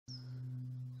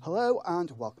Hello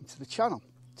and welcome to the channel.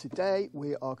 Today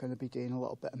we are going to be doing a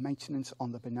little bit of maintenance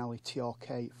on the Benelli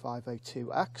TRK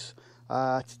 502X.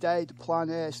 Today the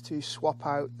plan is to swap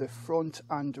out the front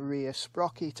and rear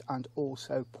sprocket and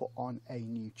also put on a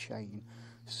new chain.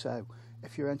 So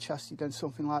if you're interested in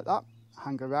something like that,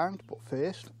 hang around, but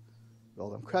first, roll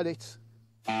them credits.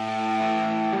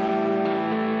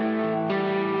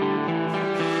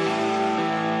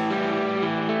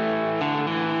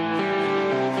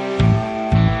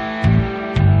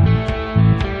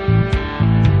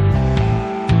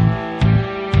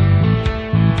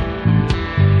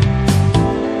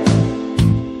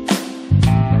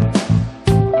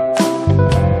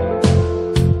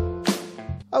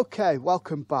 Okay,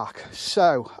 welcome back.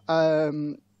 So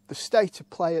the state of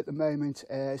play at the moment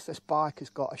is this bike has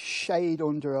got a shade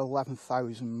under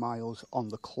 11,000 miles on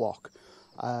the clock.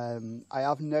 I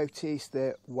have noticed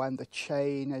that when the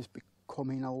chain is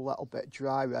becoming a little bit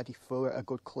dry, ready for a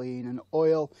good clean and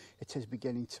oil, it is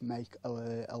beginning to make a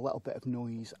little bit of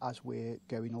noise as we're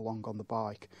going along on the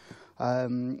bike.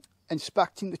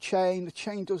 Inspecting the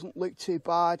chain doesn't look too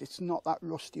bad. It's not that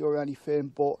rusty or anything,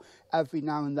 but every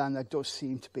now and then there does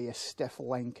seem to be a stiff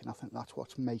link, and I think that's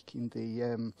what's making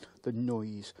the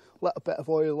noise. A little bit of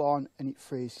oil on and it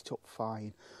frees it up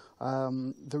fine.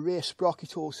 The rear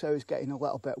sprocket also is getting a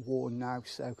little bit worn now,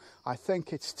 so I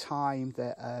think it's time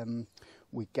that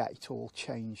we get it all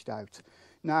changed out.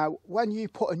 Now, when you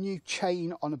put a new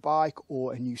chain on a bike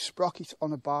or a new sprocket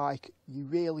on a bike, you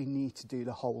really need to do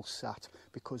the whole set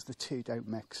because the two don't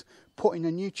mix. Putting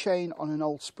a new chain on an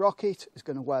old sprocket is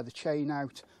going to wear the chain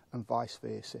out and vice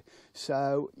versa.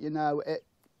 So, you know,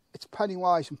 it's penny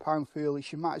wise and pound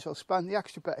foolish. You might as well spend the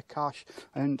extra bit of cash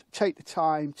and take the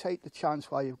time, take the chance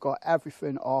while you've got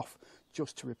everything off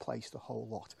just to replace the whole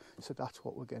lot. So that's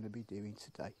what we're going to be doing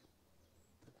today.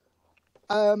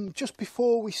 Just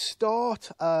before we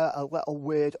start, a little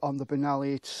word on the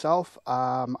Benelli itself.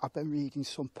 I've been reading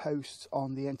some posts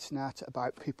on the internet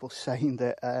about people saying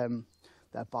that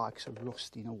their bikes are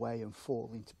rusting away and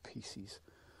falling to pieces.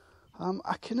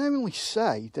 I can only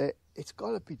say that it's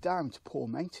got to be down to poor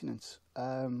maintenance.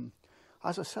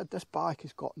 As I said, this bike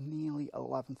has got nearly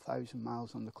 11,000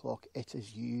 miles on the clock. It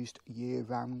is used year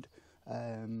round,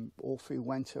 all through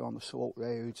winter on the salt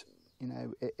roads. You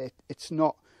know, it's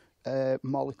not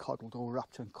mollycoddled or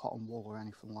wrapped in cotton wool or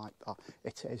anything like that.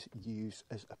 It is used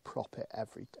as a proper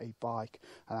everyday bike,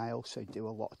 and I also do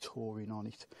a lot of touring on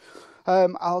it.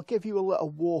 I'll give you a little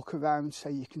walk around so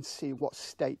you can see what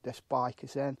state this bike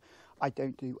is in. I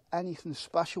don't do anything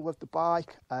special with the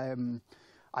bike.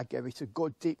 I give it a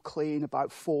good deep clean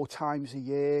about 4 times a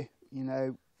year, you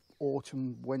know,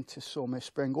 autumn, winter, summer,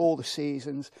 spring, all the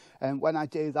seasons. And when I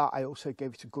do that, I also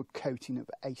give it a good coating of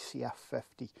ACF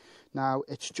 50. Now,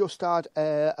 it's just had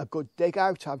a good dig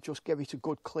out. I've just given it a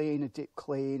good clean, a deep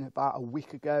clean about a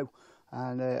week ago,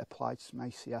 and applied some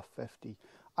ACF 50.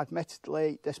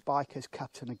 Admittedly, this bike is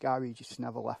kept in a garage. It's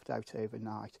never left out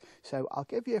overnight. So I'll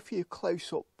give you a few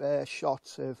close-up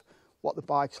shots of what the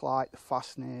bike's like, the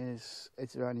fasteners,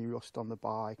 is there any rust on the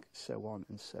bike, so on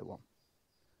and so on.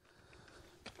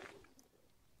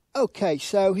 Okay,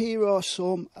 so here are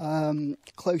some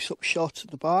close-up shots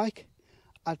of the bike.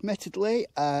 Admittedly,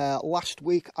 last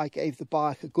week I gave the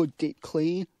bike a good deep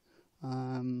clean.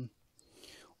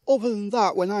 Other than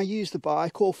that, when I use the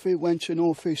bike all through winter and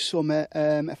all through summer,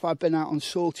 if I've been out on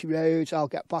salty roads, I'll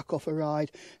get back off a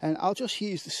ride and I'll just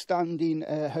use the standing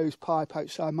hose pipe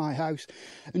outside my house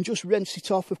and just rinse it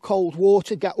off with cold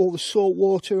water, get all the salt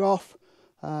water off.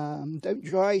 Don't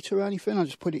dry it or anything. I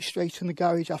just put it straight in the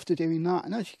garage after doing that,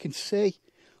 and as you can see,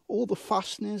 all the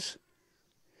fasteners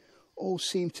all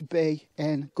seem to be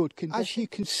in good condition. As you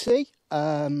can see,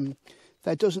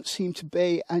 there doesn't seem to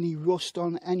be any rust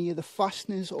on any of the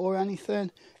fasteners or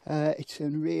anything. It's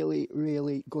in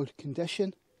really good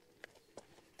condition.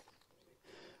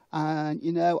 And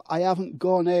you know, I haven't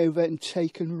gone over and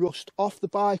taken rust off the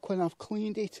bike when I've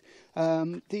cleaned it.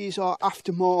 These are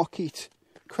aftermarket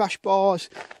crash bars.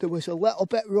 There was a little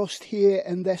bit rust here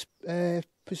in this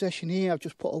position here. I've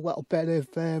just put a little bit of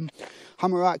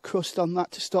hammerite crust on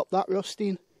that to stop that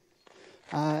rusting.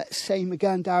 Same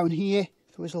again down here,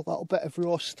 there was a little bit of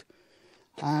rust,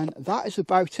 and that is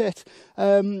about it.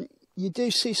 You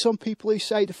do see some people who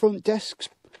say the front discs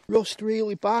rust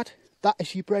really bad. That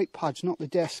is your brake pads, not the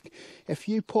disc. If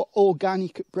you put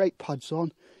organic brake pads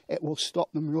on, it will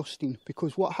stop them rusting,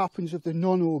 because what happens with the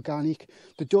non-organic,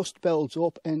 the dust builds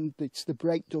up and it's the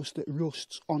brake dust that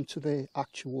rusts onto the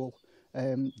actual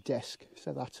disc.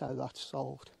 So that's how that's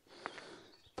solved.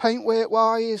 Paintwork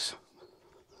wise,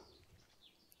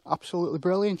 absolutely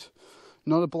brilliant,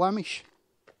 not a blemish.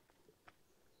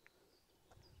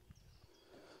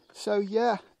 So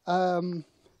yeah,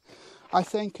 I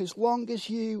think as long as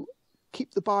you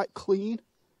keep the bike clean,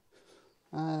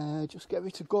 just give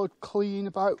it a good clean,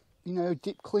 about, you know,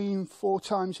 deep clean 4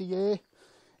 times a year.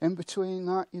 In between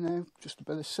that, you know, just a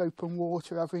bit of soap and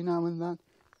water every now and then.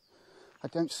 I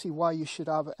don't see why you should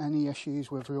have any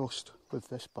issues with rust with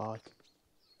this bike.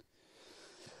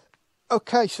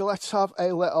 Okay, so let's have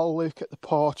a little look at the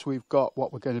parts we've got,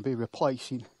 what we're going to be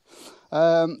replacing.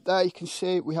 There you can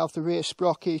see we have the rear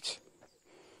sprocket,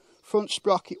 front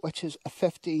sprocket, which is a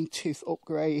 15 tooth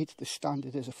upgrade. The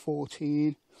standard is a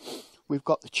 14. We've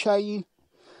got the chain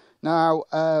now,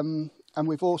 and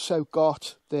we've also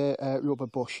got the rubber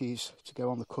bushes to go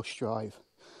on the cush drive.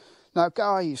 Now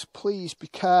guys, please be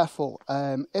careful.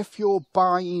 If you're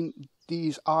buying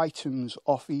these items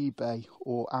off eBay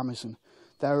or Amazon,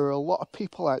 there are a lot of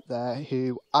people out there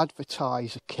who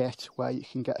advertise a kit where you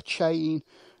can get a chain,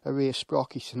 a rear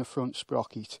sprocket and a front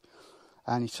sprocket,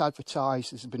 and it's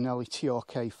advertised as a Benelli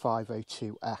TRK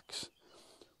 502X.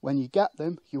 When you get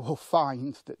them, you will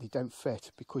find that they don't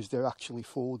fit because they're actually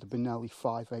for the Benelli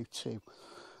 502.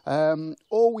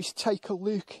 Always take a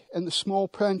look in the small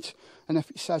print, and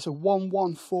if it says a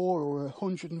 114 or a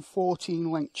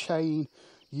 114 link chain,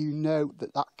 you know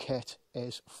that that kit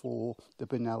is for the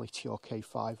Benelli TRK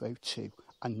 502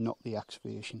 and not the X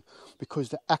version, because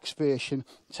the X version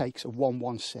takes a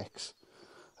 116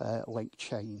 link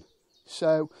chain.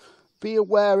 So be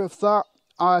aware of that.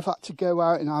 I've had to go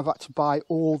out and I've had to buy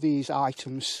all these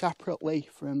items separately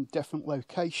from different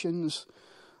locations.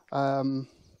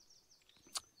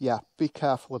 Yeah, be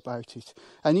careful about it.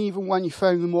 And even when you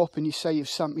phone them up and you say you've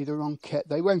sent me the wrong kit,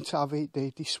 they won't have it.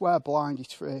 They swear blind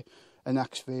it's for an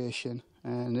X version,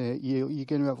 and you're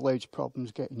going to have loads of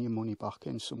problems getting your money back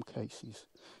in some cases.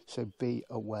 So be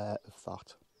aware of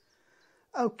that.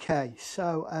 Okay,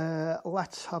 so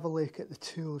let's have a look at the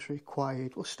tools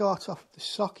required. We'll start off with the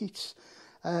sockets.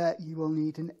 You will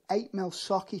need an 8mm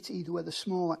socket, either with a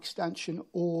small extension,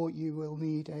 or you will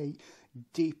need a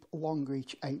deep long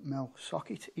reach 8mm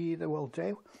socket. Either will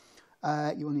do.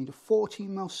 You will need a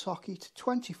 14mm socket,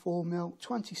 24mm,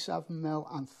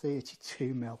 27mm and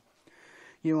 32mm.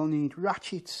 You will need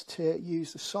ratchets to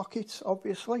use the sockets,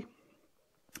 obviously.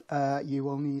 You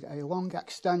will need a long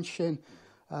extension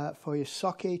for your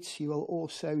sockets. You will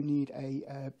also need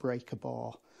a breaker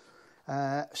bar.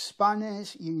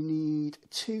 Spanners, you need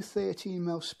 2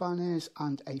 13mm spanners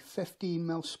and a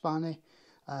 15mm spanner,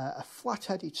 a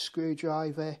flat-headed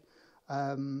screwdriver.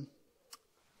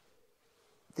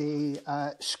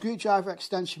 The screwdriver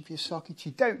extension for your sockets,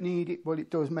 you don't need it, but it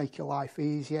does make your life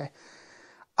easier.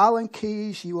 Allen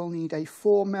keys, you will need a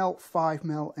 4mm,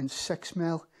 5mm and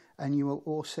 6mm, and you will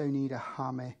also need a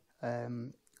hammer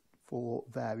for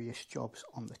various jobs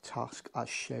on the task as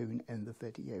shown in the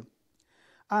video.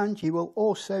 And you will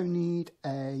also need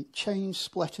a chain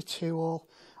splitter tool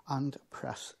and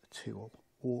press tool,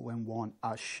 all in one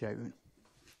as shown.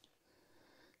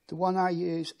 The one I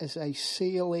use is a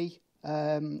Sealy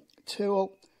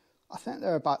tool. I think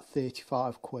they're about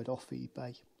 35 quid off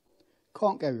eBay.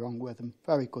 Can't go wrong with them.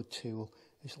 Very good tool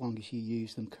as long as you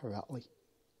use them correctly.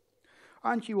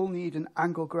 And you will need an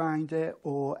angle grinder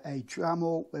or a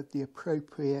Dremel with the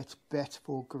appropriate bit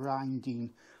for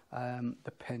grinding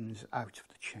the pins out of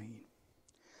the chain.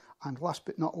 And last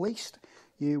but not least,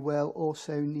 you will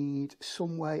also need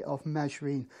some way of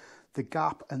measuring the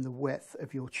gap and the width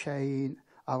of your chain.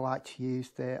 I like to use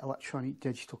the electronic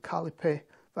digital caliper.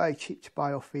 Very cheap to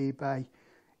buy off eBay.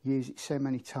 Use it so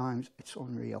many times, it's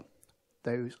unreal.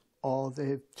 Those are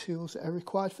the tools that are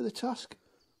required for the task.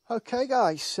 Okay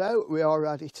guys, so we are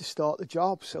ready to start the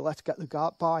job. So let's get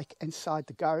the bike inside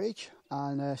the garage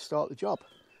and start the job.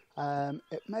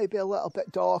 It may be a little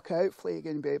bit dark, hopefully you're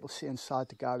going to be able to see inside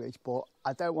the garage, but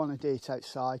I don't want to do it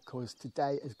outside because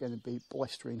today is going to be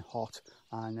blistering hot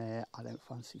and I don't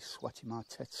fancy sweating my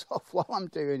tits off while I'm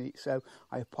doing it, so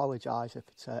I apologise if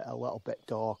it's a little bit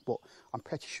dark, but I'm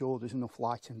pretty sure there's enough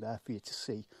light in there for you to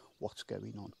see what's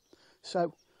going on.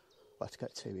 So let's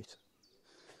get to it.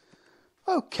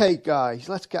 Okay guys,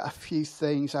 let's get a few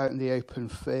things out in the open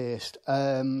first.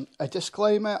 A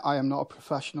disclaimer, I am not a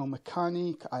professional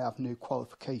mechanic. I have no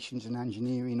qualifications in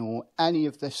engineering or any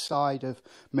of this side of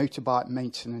motorbike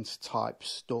maintenance type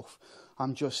stuff.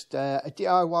 I'm just a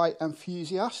DIY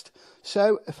enthusiast.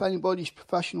 So if anybody's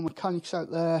professional mechanics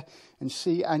out there and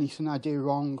see anything I do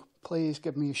wrong, please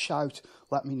give me a shout.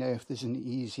 Let me know if there's an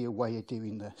easier way of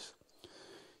doing this.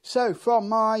 So from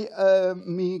my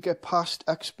meagre past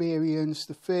experience,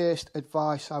 the first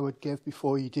advice I would give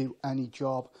before you do any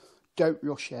job, don't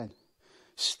rush in.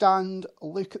 Stand,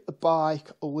 look at the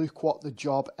bike, look what the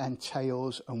job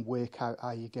entails and work out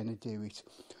how you're going to do it.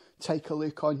 take a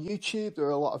look on YouTube. There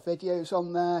are a lot of videos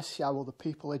on there, see how other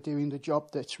people are doing the job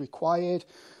that's required.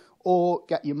 Or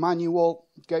get your manual,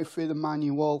 go through the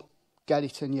manual, get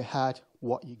it in your head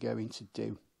what you're going to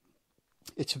do.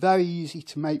 It's very easy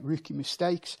to make rookie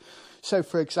mistakes. So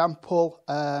for example,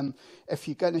 if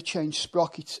you're going to change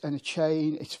sprockets and a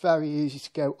chain, it's very easy to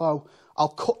go, oh, I'll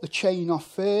cut the chain off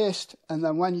first, and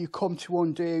then when you come to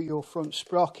undo your front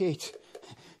sprocket,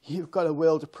 you've got a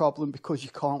world of problem because you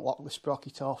can't lock the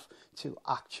sprocket off to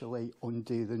actually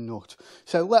undo the nut.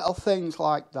 So little things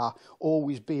like that,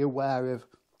 always be aware of.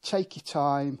 Take your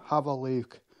time, have a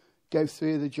look, go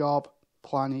through the job,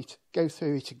 plan it, go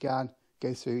through it again,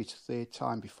 go through it a third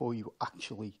time before you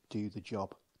actually do the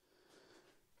job.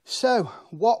 So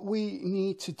what we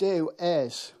need to do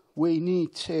is we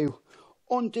need to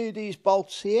undo these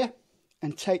bolts here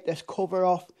and take this cover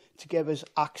off to give us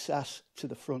access to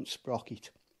the front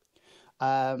sprocket.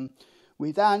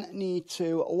 We then need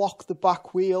to lock the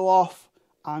back wheel off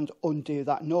and undo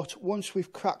that nut. Once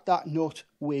we've cracked that nut,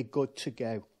 we're good to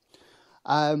go.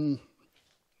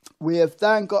 We have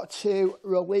then got to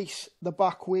release the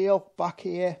back wheel back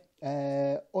here,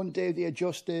 undo the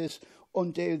adjusters,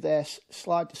 undo this,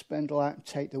 slide the spindle out and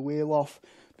take the wheel off.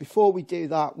 Before we do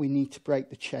that, we need to break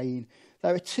the chain.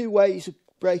 There are two ways of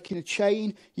breaking a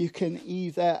chain. You can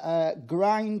either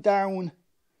grind down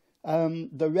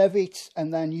the rivets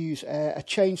and then use a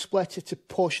chain splitter to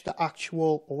push the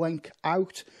actual link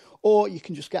out, or you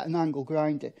can just get an angle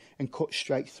grinder and cut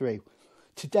straight through.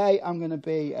 Today I'm going to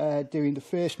be doing the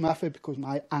first method because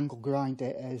my angle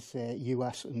grinder is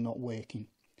US and not working.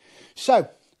 So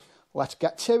let's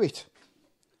get to it.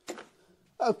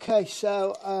 Okay,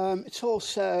 so it's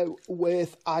also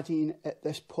worth adding at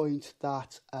this point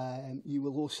that you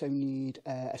will also need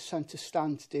a centre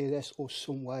stand to do this, or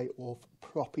some way of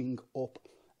propping up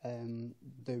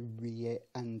the rear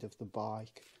end of the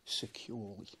bike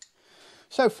securely.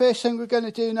 So first thing we're going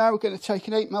to do now, we're going to take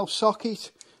an 8mm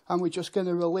socket and we're just going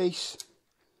to release,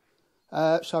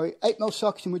 8mm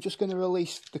socket, and we're just going to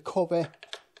release the cover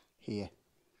here.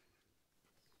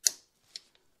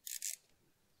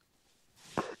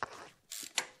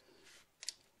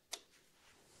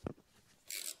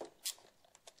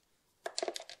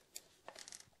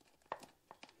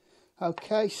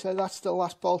 Okay, so that's the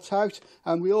last bolt out,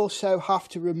 and we also have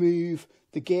to remove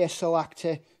the gear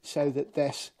selector so that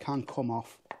this can come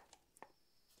off.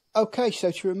 Okay,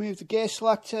 so to remove the gear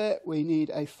selector, we need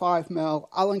a 5mm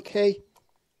Allen key.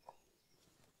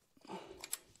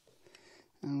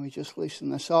 And we just loosen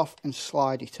this off and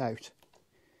slide it out.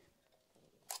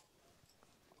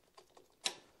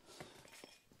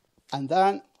 And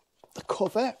then the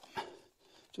cover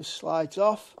just slides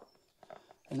off.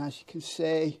 And as you can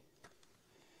see,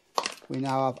 we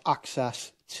now have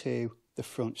access to the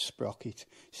front sprocket.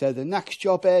 So the next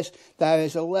job is, there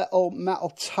is a little metal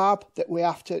tab that we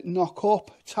have to knock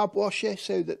up, tab washer,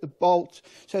 so that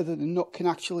the nut can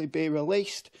actually be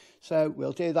released. So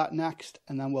we'll do that next,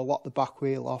 and then we'll lock the back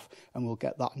wheel off and we'll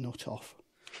get that nut off.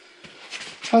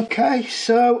 Okay,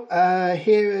 so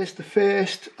here is the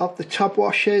first of the tab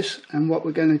washers, and what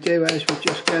we're going to do is we're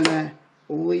just going to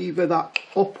lever that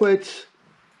upwards.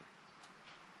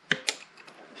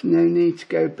 No need to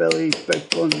go Billy's big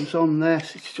guns on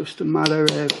this, it's just a matter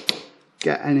of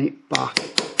getting it back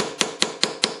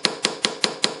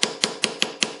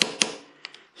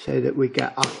so that we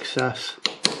get access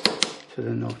to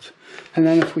the nut. And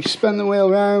then if we spin the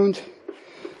wheel round,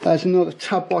 there's another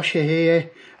tab washer here,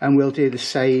 and we'll do the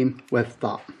same with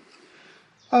that.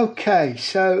 Okay,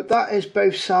 so that is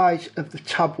both sides of the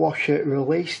tab washer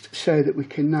released, so that we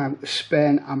can now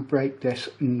spin and break this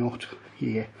nut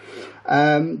here.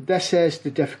 This is the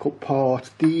difficult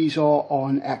part. These are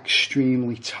on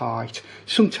extremely tight.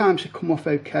 Sometimes they come off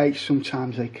okay,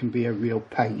 sometimes they can be a real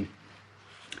pain.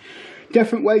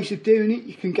 Different ways of doing it.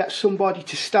 You can get somebody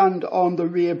to stand on the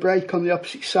rear brake on the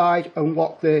opposite side and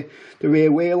lock the rear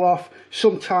wheel off.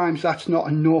 Sometimes that's not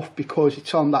enough because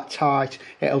it's on that tight,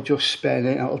 it'll just spin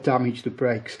and it'll damage the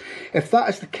brakes. If that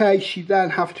is the case, you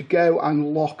then have to go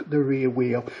and lock the rear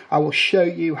wheel. I will show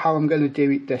you how I'm going to do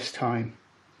it this time.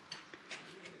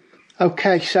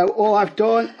 Okay, so all I've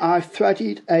done, I've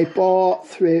threaded a bar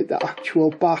through the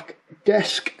actual back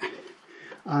disc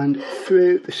and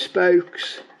through the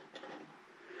spokes,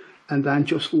 and then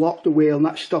just lock the wheel, and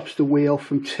that stops the wheel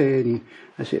from turning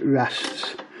as it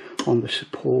rests on the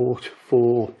support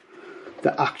for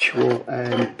the actual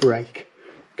brake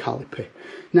caliper.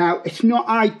 Now, it's not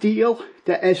ideal.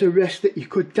 There is a risk that you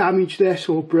could damage this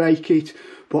or break it,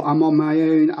 but I'm on my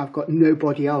own. I've got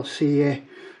nobody else here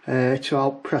to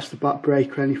help press the back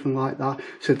brake or anything like that.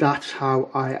 So that's how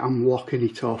I am locking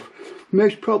it off.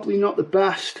 most probably not the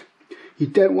best. You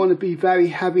don't want to be very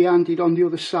heavy-handed on the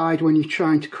other side when you're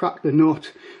trying to crack the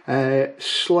nut.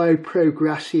 Slow,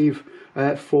 progressive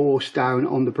force down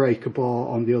on the breaker bar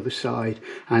on the other side,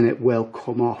 and it will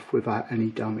come off without any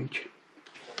damage.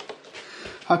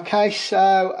 Okay,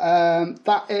 so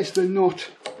that is the nut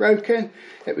broken.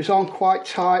 It was on quite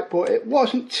tight, but it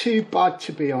wasn't too bad,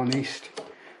 to be honest.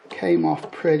 Came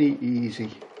off pretty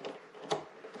easy.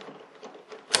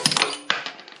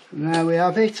 And there we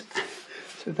have it.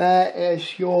 So there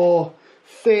is your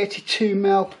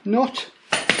 32mm nut.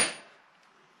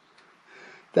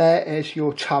 There is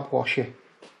your tab washer.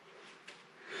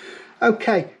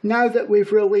 Okay, now that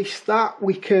we've released that,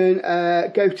 we can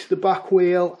go to the back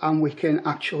wheel and we can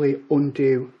actually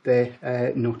undo the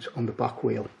nut on the back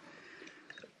wheel.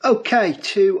 Okay,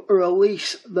 to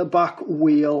release the back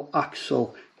wheel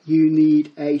axle, you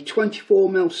need a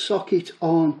 24mm socket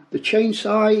on the chain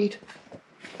side,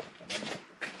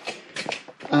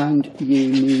 and you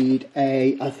need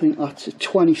a, I think that's a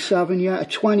 27, yeah, a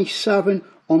 27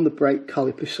 on the brake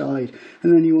caliper side,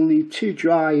 and then you will need 2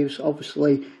 drives,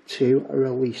 obviously, to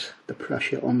release the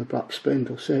pressure on the back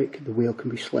spindle so the wheel can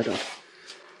be slid off.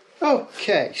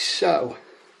 Okay, so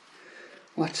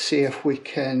let's see if we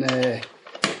can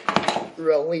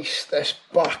release this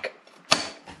back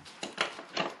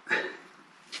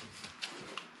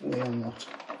wheel nut.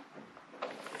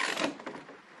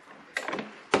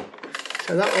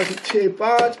 So that wasn't too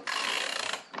bad.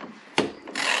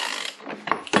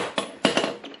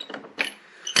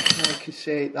 As you can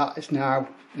see, that is now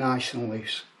nice and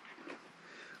loose.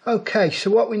 Okay,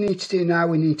 so what we need to do now,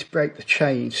 we need to break the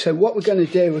chain. So what we're going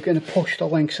to do, we're going to push the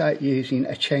links out using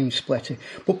a chain splitter.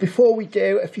 But before we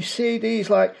do, if you see these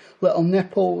like little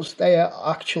nipples, they are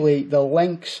actually the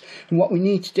links. And what we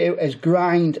need to do is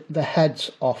grind the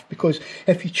heads off, because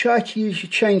if you try to use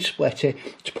your chain splitter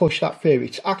to push that through,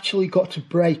 it's actually got to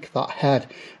break that head.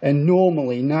 And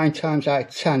normally 9 times out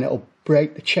of 10 it'll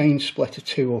break the chain splitter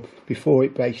tool before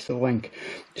it breaks the link.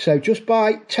 So just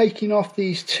by taking off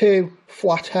these 2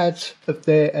 flat heads of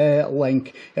the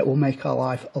link, it will make our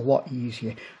life a lot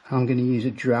easier. I'm going to use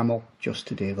a Dremel just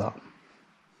to do that.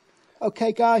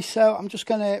 Okay guys, so I'm just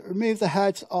going to remove the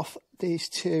heads off these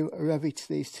 2 rivets,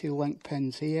 these 2 link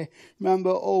pins here.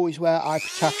 Remember, always wear eye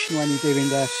protection when you're doing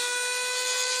this.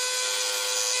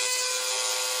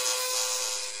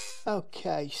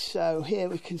 Okay, so here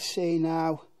we can see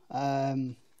now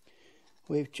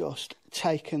we've just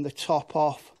taken the top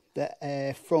off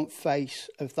the front face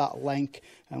of that link,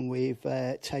 and we've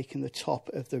taken the top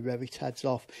of the rivet heads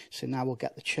off. So now we'll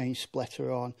get the chain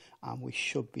splitter on, and we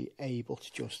should be able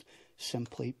to just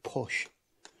simply push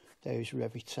those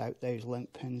rivets out, those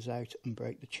link pins out, and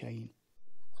break the chain.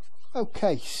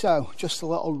 Okay, so just a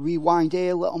little rewind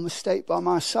here, little mistake by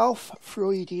myself,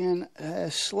 Freudian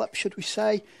slip should we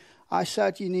say. I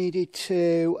said you needed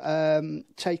to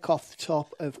take off the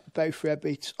top of both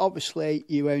rivets. Obviously,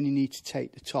 you only need to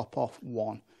take the top off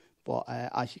one, but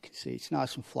as you can see, it's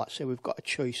nice and flat, so we've got a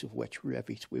choice of which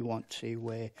rivet we want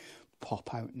to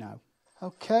pop out now.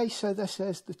 Okay, so this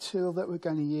is the tool that we're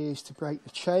going to use to break the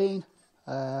chain.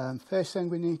 First thing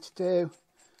we need to do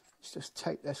is just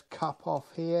take this cap off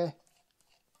here,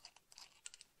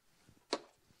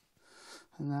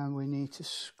 and then we need to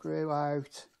screw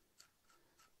out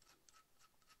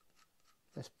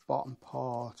this bottom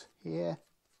part here.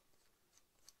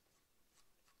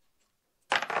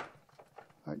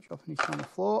 Don't drop anything on the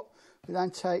floor. We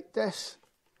then take this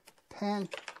pin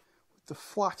with the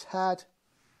flat head.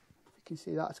 You can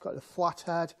see that it's got the flat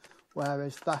head,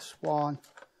 whereas this one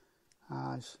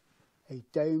has a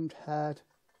domed head.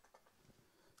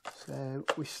 So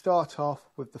we start off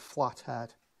with the flat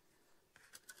head.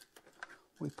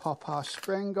 We pop our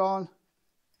spring on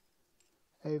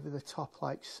over the top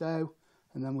like so,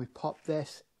 and then we pop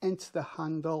this into the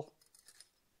handle,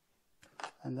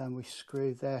 and then we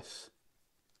screw this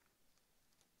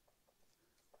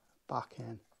back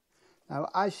in. Now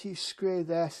as you screw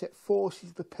this, it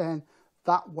forces the pin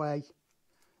that way,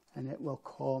 and it will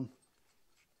come,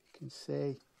 you can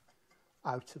see,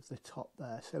 out of the top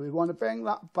there. So we want to bring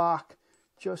that back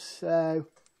just so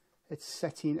it's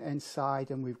sitting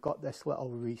inside, and we've got this little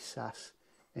recess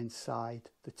inside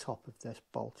the top of this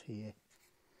bolt here.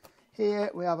 Here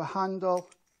we have a handle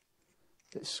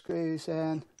that screws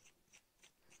in,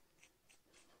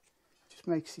 just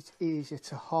makes it easier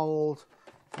to hold,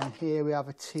 and here we have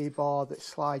a T-bar that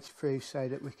slides through so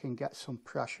that we can get some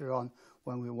pressure on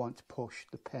when we want to push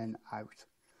the pin out.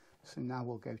 So now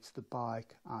we'll go to the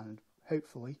bike and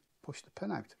hopefully push the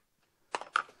pin out.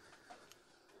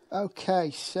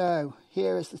 Okay, so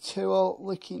here is the tool.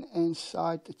 Looking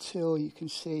inside the tool, you can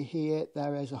see here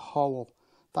there is a hole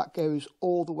that goes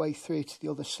all the way through to the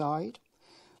other side.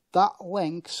 That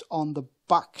links on the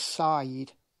back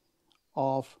side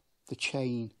of the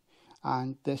chain,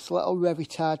 and this little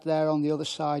rivet head there on the other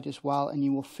side as well, and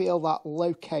you will feel that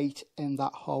locate in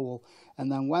that hole.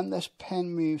 And then when this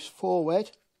pin moves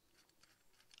forward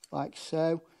like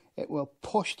so, it will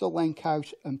push the link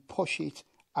out and push it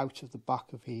out of the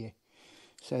back of here.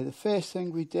 So the first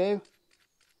thing we do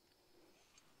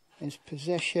is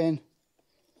position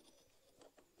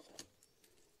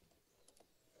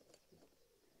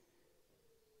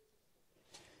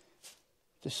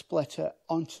the splitter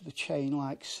onto the chain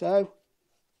like so,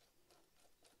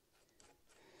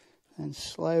 and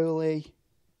slowly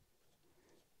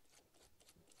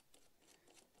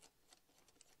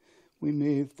we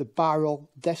move the barrel,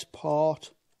 this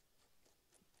part,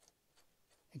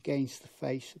 against the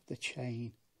face of the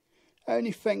chain.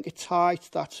 Only finger tight,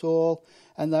 that's all.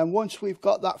 And then once we've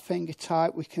got that finger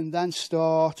tight, we can then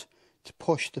start to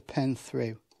push the pin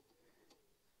through.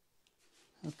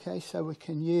 Okay, so we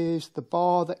can use the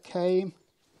bar that came,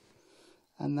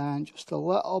 and then just a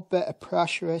little bit of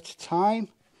pressure at a time.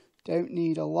 Don't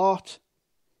need a lot.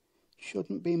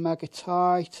 Shouldn't be mega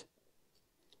tight.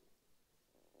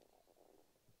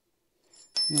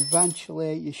 And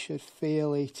eventually you should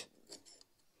feel it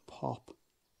pop.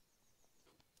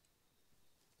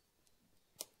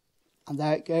 And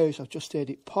there it goes. I've just heard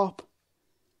it pop.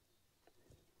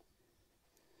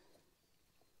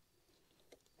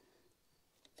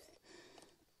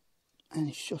 And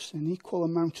it's just an equal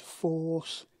amount of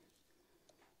force.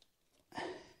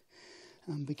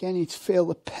 I'm beginning to feel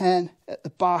the pen at the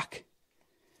back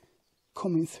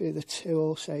coming through the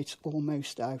tool, so it's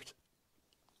almost out.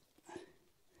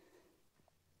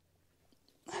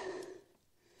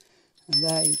 And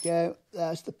there you go,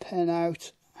 there's the pin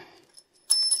out.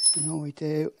 And all we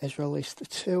do is release the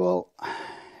tool.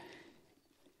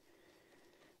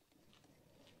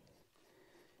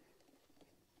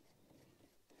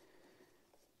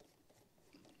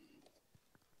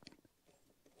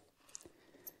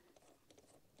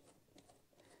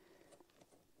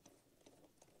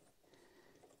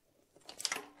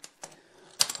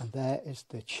 And there is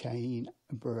the chain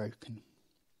broken.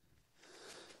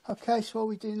 Okay, so what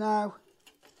we do now,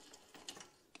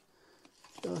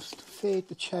 just feed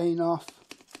the chain off,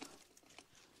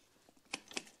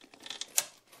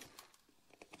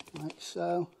 like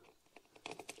so.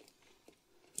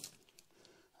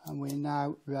 And we're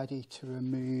now ready to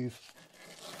remove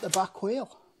the back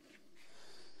wheel.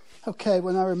 Okay,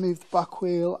 when I remove the back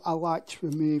wheel, I like to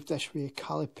remove this rear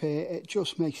caliper. It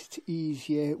just makes it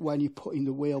easier when you're putting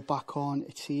the wheel back on.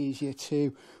 It's easier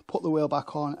to put the wheel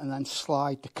back on and then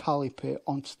slide the caliper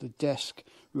onto the disc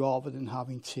rather than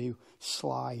having to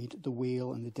slide the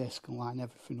wheel and the disc and line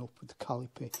everything up with the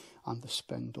caliper and the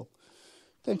spindle.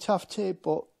 Don't have to,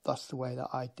 but that's the way that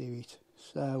I do it.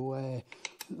 So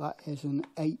that is an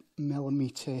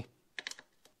 8mm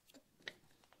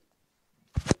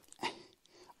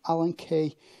Allen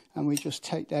key, and we just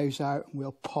take those out and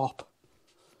we'll pop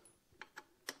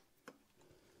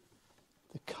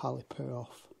the caliper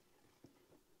off.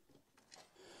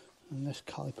 And this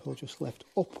caliper will just lift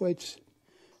upwards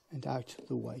and out of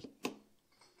the way.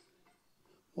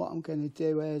 What I'm going to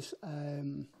do is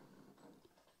I'm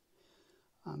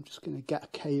just going to get a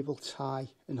cable tie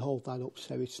and hold that up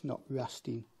so it's not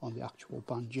resting on the actual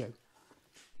banjo.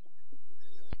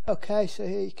 Okay, so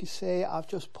here you can see I've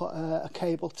just put a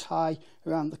cable tie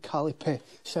around the caliper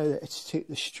so that it's to take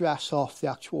the stress off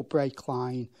the actual brake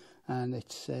line, and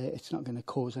it's not going to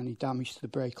cause any damage to the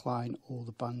brake line or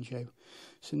the banjo.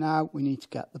 So now we need to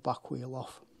get the back wheel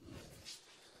off.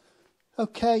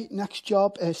 Okay, next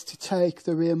job is to take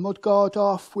the rear mudguard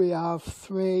off. We have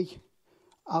 3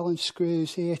 Allen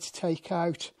screws here to take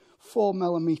out,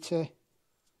 4mm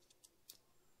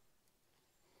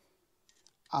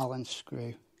Allen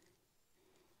screw.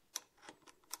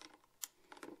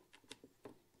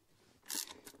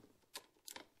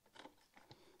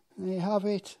 And there you have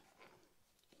it.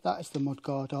 That is the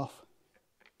mudguard off.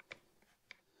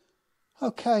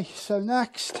 Okay, so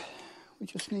next we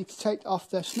just need to take off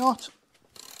this nut.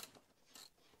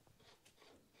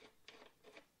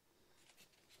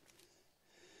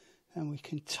 And we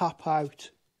can tap out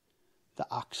the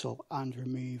axle and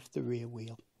remove the rear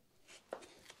wheel.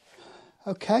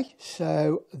 Okay,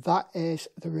 so that is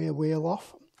the rear wheel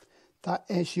off. That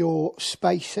is your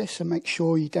spacer, so make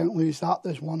sure you don't lose that.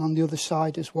 There's one on the other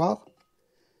side as well.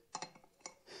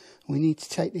 We need to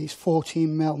take these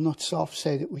 14mm nuts off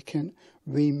so that we can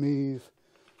remove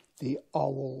the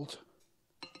old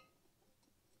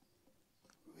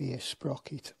rear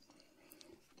sprocket.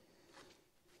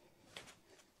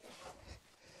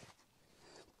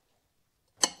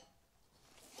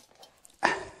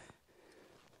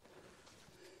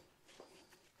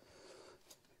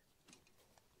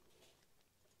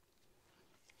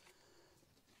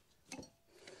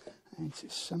 And it's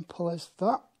as simple as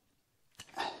that.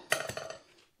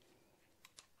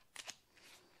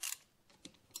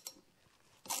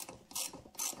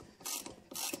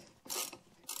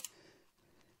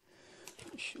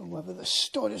 Not sure whether the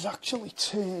stud is actually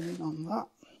turning on that.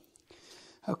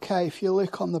 Okay, if you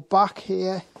look on the back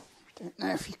here, don't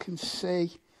know if you can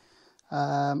see,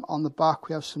 on the back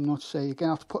we have some nuts, so you're going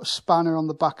to have to put a spanner on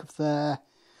the back of there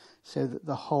so that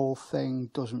the whole thing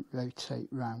doesn't rotate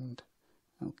round.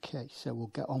 Okay, so we'll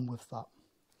get on with that.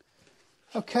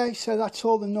 Okay, so that's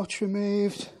all the nuts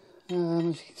removed. As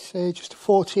you can see, just a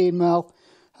 14mm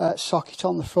socket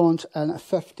on the front and a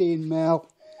 15mm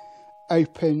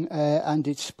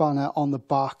open-ended spanner on the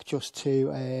back, just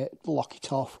to lock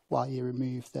it off while you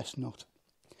remove this nut.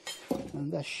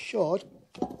 And this should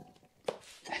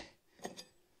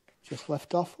just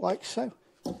lift off like so.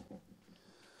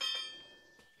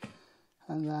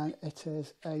 And then it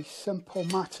is a simple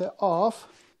matter of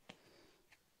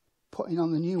putting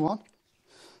on the new one.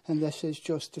 And this is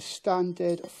just a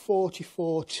standard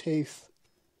 44 tooth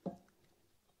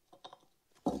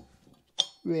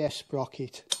rear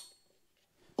sprocket,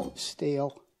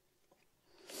 steel.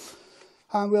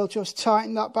 And we'll just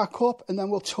tighten that back up, and then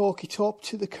we'll torque it up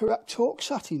to the correct torque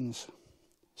settings.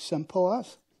 Simple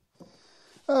as.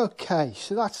 Okay,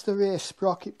 so that's the rear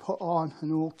sprocket put on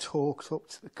and all torqued up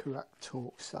to the correct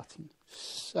torque setting.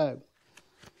 So,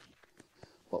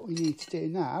 what we need to do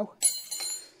now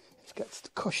is get to the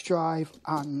cush drive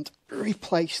and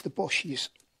replace the bushes.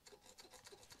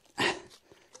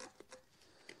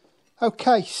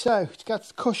 Okay, so to get to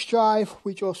the cush drive,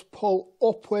 we just pull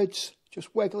upwards,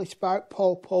 just wiggle it about,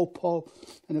 pull, pull, pull,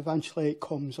 and eventually it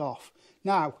comes off.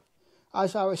 Now,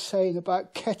 as I was saying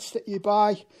about kits that you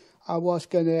buy, I was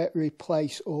going to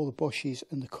replace all the bushes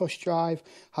and the cush drive.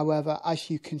 However, as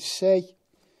you can see,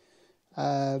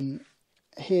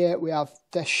 here we have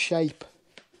this shape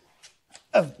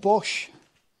of bush.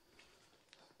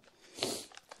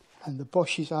 And the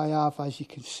bushes I have, as you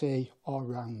can see, are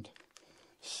round.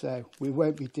 So we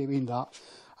won't be doing that.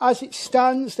 As it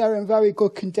stands, they're in very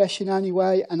good condition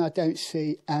anyway, and I don't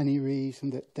see any reason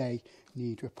that they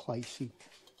need replacing.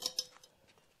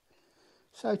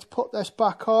 So to put this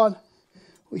back on,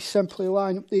 we simply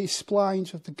line up these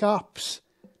splines with the gaps,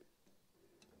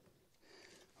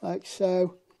 like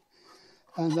so,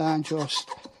 and then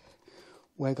just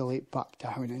wiggle it back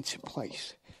down into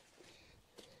place.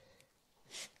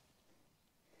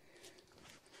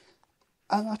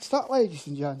 And that's that, ladies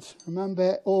and gents.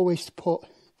 Remember always to put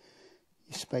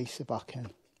your spacer back in.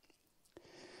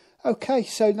 Okay,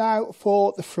 so now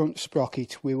for the front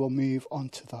sprocket, we will move on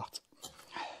to that.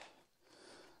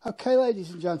 Okay,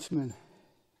 ladies and gentlemen,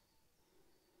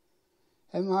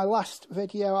 in my last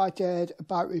video I did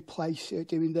about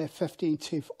doing the 15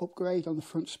 tooth upgrade on the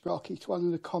front sprocket. One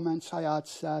of the comments I had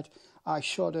said I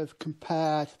should have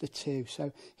compared the two.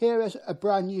 So here is a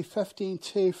brand new 15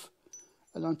 tooth,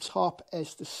 and on top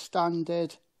is the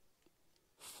standard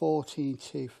 14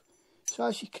 tooth. So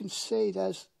as you can see,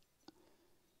 there's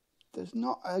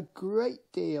not a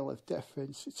great deal of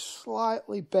difference. It's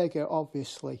slightly bigger,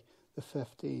 obviously, the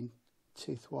 15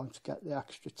 tooth one, to get the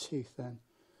extra tooth in,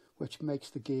 which makes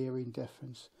the gearing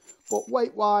difference. But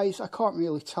weight wise, I can't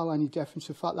really tell any difference.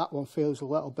 In fact, that one feels a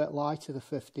little bit lighter, the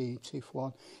 15 tooth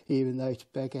one, even though it's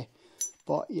bigger.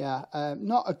 But yeah,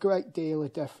 not a great deal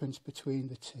of difference between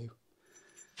the two.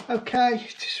 Okay,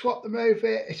 to swap them over,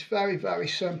 it's very, very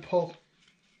simple.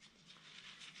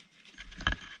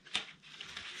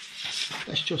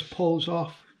 This just pulls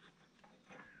off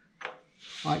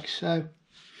like so.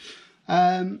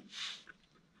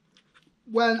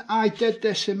 When I did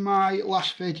this in my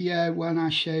last video, when I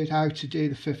showed how to do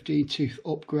the 15 tooth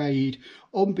upgrade,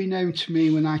 unbeknown to me,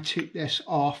 when I took this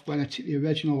off, when I took the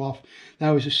original off,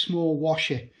 there was a small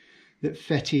washer that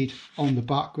fitted on the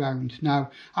background.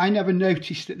 Now, I never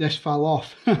noticed that this fell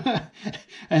off and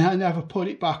I never put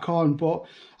it back on, but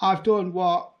I've done,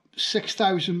 what,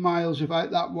 6,000 miles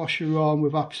without that washer on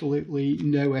with absolutely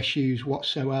no issues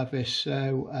whatsoever.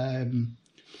 So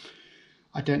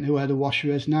I don't know where the washer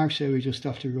is now, so we just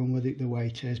have to run with it the way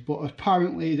it is. But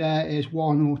apparently there is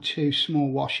one or two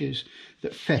small washers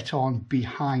that fit on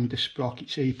behind the sprocket.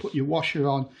 So you put your washer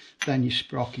on, then your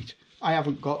sprocket. I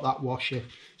haven't got that washer,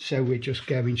 so we're just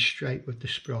going straight with the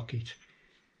sprocket.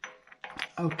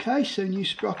 Okay, so new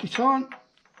sprocket on.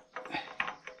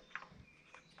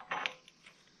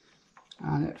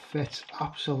 and it fits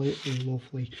absolutely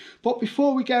lovely. But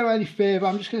before we go any further,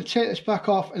 I'm just going to take this back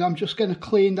off and I'm just going to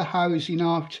clean the housing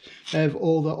out of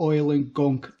all the oil and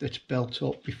gunk that's built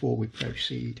up before we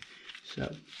proceed.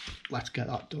 So let's get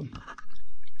that done.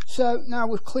 So now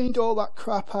we've cleaned all that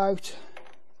crap out,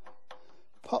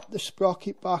 pop the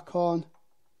sprocket back on,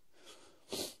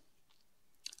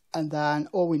 and then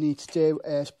all we need to do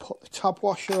is put the tab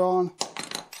washer on.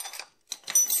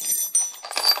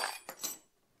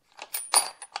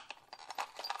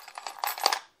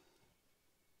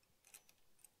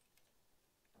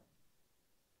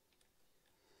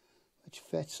 Which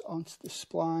fits onto the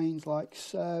splines like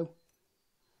so.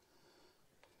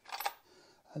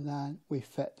 And then we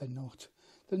fit the nut.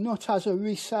 The nut has a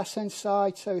recess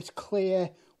inside, so it's clear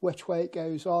which way it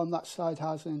goes on. That side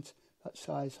hasn't, that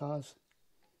side has.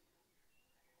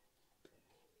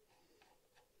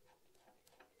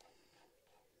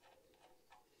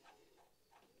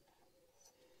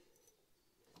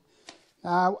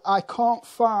 Now, I can't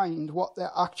find what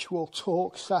the actual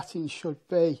torque setting should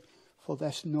be for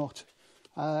this nut.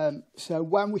 So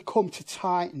when we come to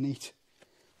tighten it,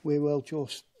 we will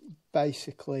just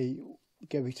basically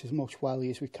give it as much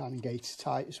welly as we can and get it as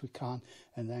tight as we can,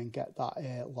 and then get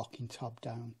that locking tab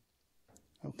down.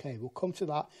 Okay, we'll come to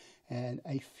that in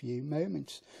a few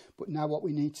moments. But now what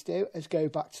we need to do is go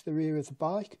back to the rear of the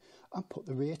bike and put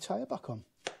the rear tyre back on.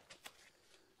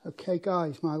 Okay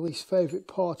guys, my least favourite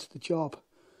part of the job,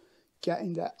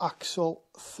 getting the axle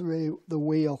through the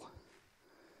wheel.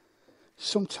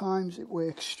 Sometimes it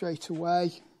works straight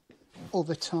away,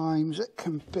 other times it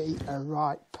can be a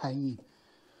right pain.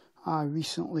 I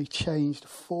recently changed the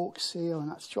fork seal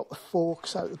and had to drop the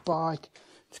forks out of the bike.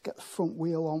 To get the front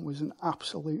wheel on was an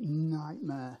absolute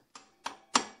nightmare.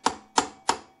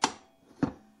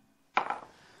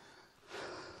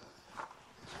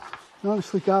 And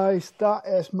honestly guys, that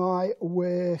is my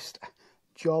worst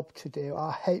job to do.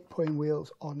 I hate putting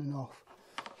wheels on and off.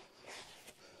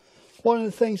 One of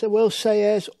the things I will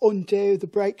say is undo the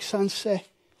brake sensor.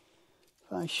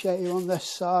 If I show you on this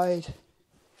side.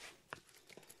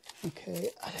 Okay,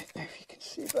 I don't know if you can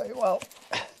see very well.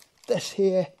 This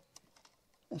here,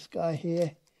 this guy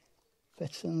here,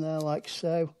 fits in there like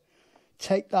so.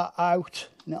 Take that out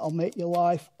and it'll make your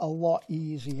life a lot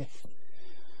easier.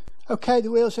 Okay,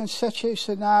 the wheel's in situ,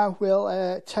 so now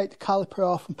we'll take the caliper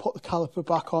off and put the caliper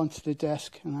back onto the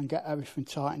disc and then get everything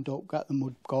tightened up, get the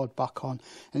mud guard back on.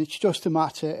 And it's just a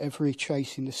matter of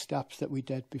retracing the steps that we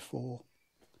did before.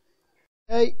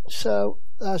 Okay, so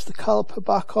there's the caliper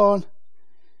back on.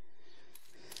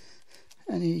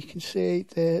 And you can see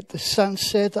the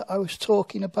sensor that I was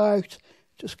talking about.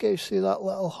 Just goes through that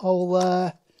little hole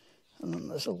there. And then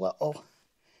there's a little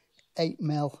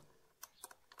 8mm.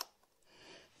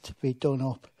 To be done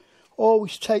up.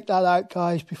 Always take that out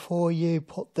guys before you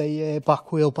put the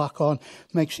back wheel back on.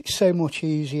 Makes it so much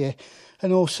easier.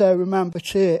 And also remember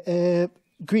to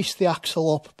grease the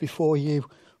axle up before you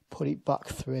put it back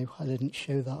through. I didn't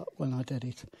show that when I did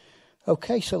it.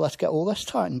 Okay, so let's get all this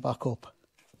tightened back up.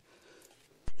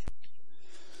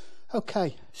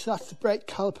 Okay, so that's the brake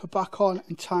caliper back on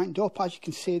and tightened up. As you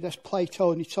can see, this plate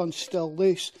on its on still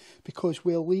loose because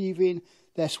we're leaving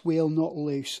this wheel nut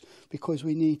loose, because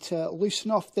we need to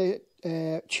loosen off the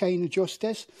chain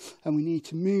adjusters and we need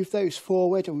to move those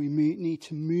forward, and we need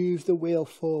to move the wheel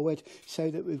forward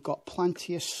so that we've got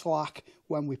plenty of slack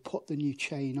when we put the new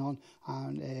chain on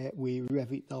and we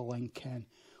rivet the link in,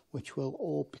 which will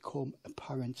all become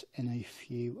apparent in a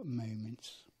few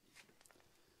moments.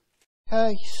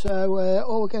 Okay, so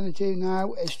all we're going to do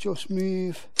now is just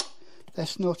move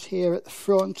this nut here at the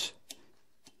front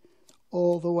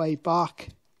all the way back,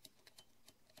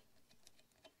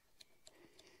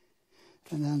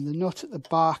 and then the nut at the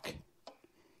back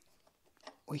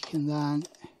we can then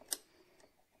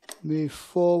move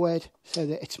forward so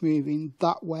that it's moving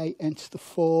that way into the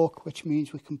fork, which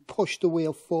means we can push the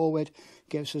wheel forward,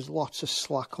 gives us lots of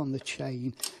slack on the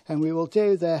chain, and we will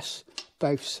do this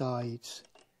both sides.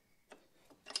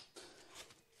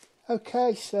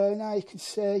 Okay, so now you can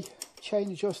see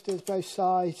chain adjusters both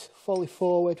sides fully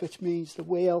forward, which means the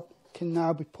wheel can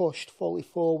now be pushed fully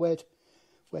forward,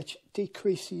 which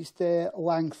decreases the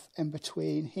length in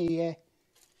between here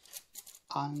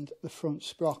and the front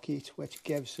sprocket, which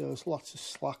gives us lots of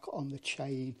slack on the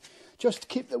chain. Just to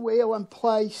keep the wheel in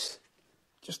place,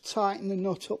 just tighten the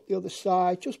nut up the other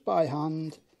side just by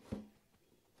hand.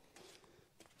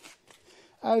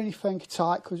 Only finger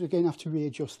tight because we're going to have to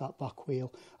readjust that back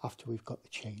wheel after we've got the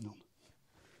chain on.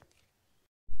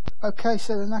 Okay,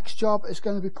 so the next job is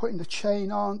going to be putting the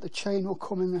chain on. The chain will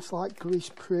come in this like grease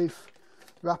proof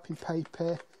wrapping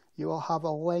paper. You will have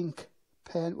a link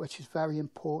pin, which is very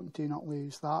important. Do not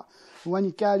lose that. And when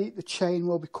you get it, the chain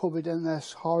will be covered in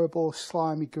this horrible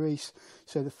slimy grease.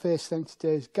 So the first thing to do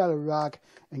is get a rag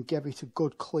and give it a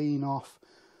good clean off.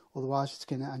 Otherwise it's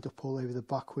going to end up all over the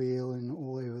back wheel and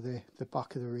all over the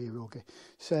back of the rear ruggy.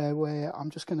 So I'm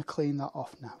just going to clean that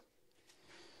off now.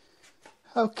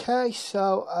 Okay,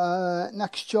 so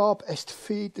next job is to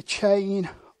feed the chain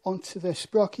onto the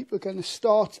sprocket. We're going to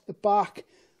start at the back,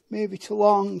 move it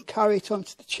along, carry it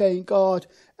onto the chain guard,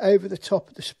 over the top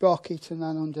of the sprocket and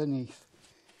then underneath.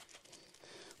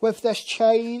 With this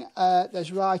chain,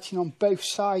 there's writing on both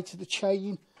sides of the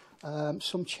chain.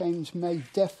 Some chains may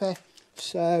differ,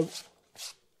 so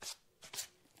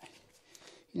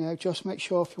just make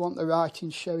sure if you want the writing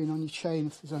showing on your chain,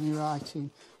 if there's any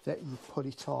writing, that you put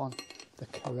it on the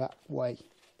correct way.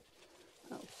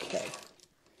 Okay,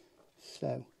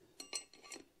 so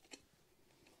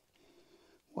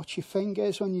watch your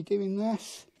fingers when you're doing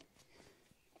this.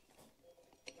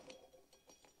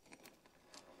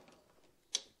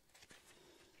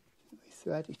 We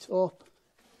thread it up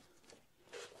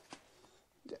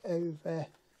and over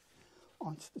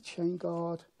onto the chain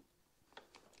guard.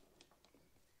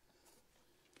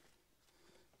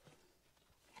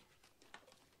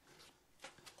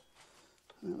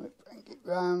 And then we bring it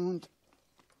round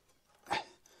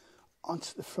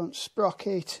onto the front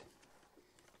sprocket,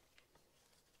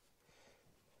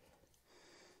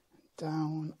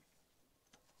 down,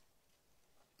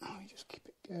 and we just keep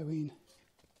it going.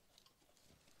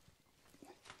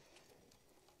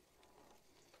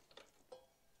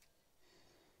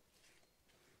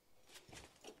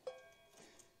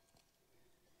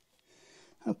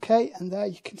 Okay, and there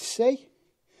you can see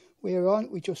we're on.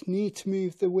 We just need to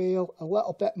move the wheel a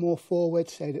little bit more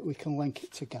forward so that we can link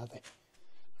it together.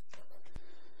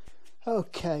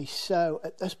 Okay, so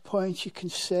at this point you can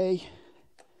see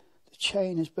the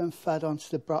chain has been fed onto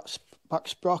the back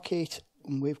sprocket,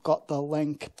 and we've got the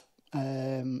link,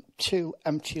 two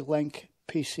empty link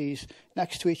pieces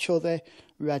next to each other,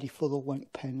 ready for the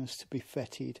link pins to be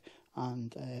fitted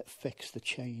and fix the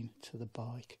chain to the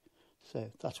bike. So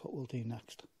that's what we'll do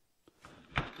next.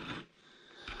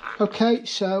 Okay,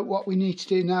 so what we need to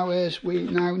do now is we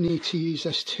now need to use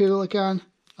this tool again.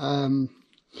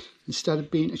 Instead of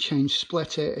being a chain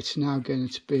splitter, it's now going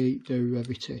to be the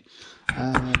riveter.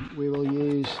 We will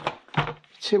use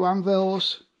 2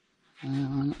 anvils.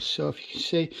 So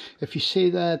if you see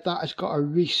there, that has got a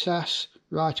recess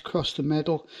right across the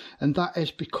middle, and that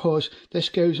is because this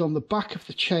goes on the back of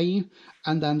the chain,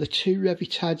 and then the 2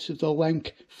 rivet heads of the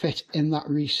link fit in that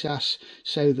recess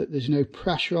so that there's no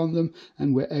pressure on them,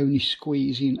 and we're only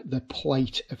squeezing the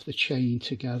plate of the chain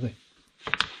together.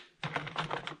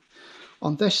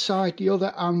 On this side, the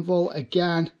other anvil,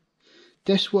 again,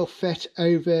 this will fit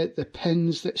over the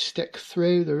pins that stick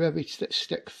through, the rivets that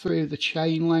stick through the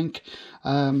chain link,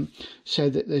 so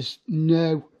that there's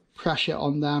no pressure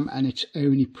on them and it's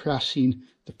only pressing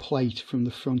the plate from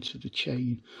the front of the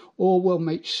chain. All will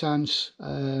make sense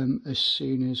as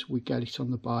soon as we get it on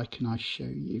the bike and I show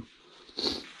you.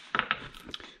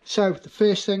 So the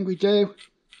first thing we do,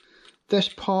 this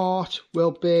part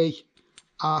will be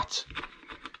at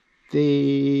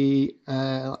the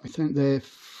let me think, the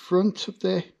front of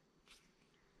the,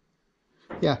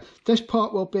 yeah, this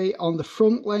part will be on the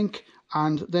front link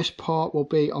and this part will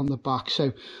be on the back.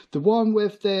 So the one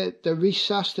with the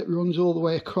recess that runs all the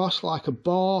way across like a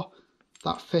bar,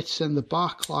 that fits in the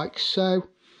back like so,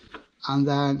 and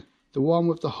then the one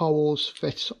with the holes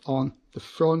fits on the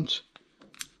front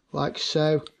like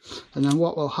so, and then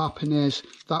what will happen is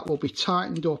that will be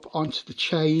tightened up onto the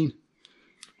chain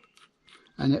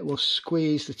and it will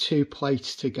squeeze the 2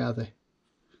 plates together.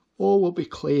 All will be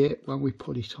clear when we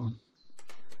put it on.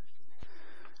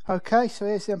 Okay, so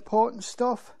here's the important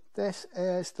stuff. This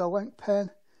is the link pin.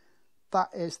 That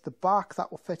is the back.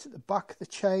 That will fit at the back of the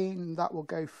chain. That will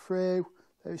go through.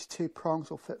 Those 2 prongs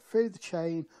will fit through the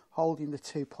chain, holding the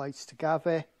 2 plates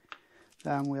together.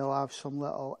 Then we'll have some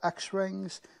little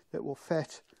X-rings that will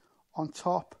fit on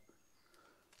top,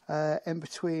 in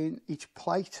between each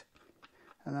plate.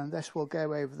 And then this will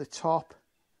go over the top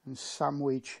and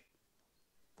sandwich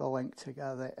the link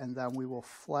together, and then we will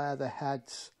flare the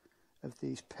heads of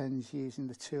these pins using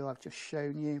the tool I've just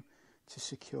shown you to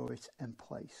secure it in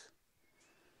place.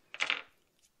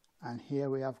 And here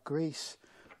we have grease.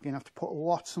 We're going to have to put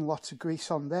lots and lots of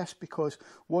grease on this, because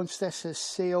once this is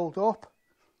sealed up,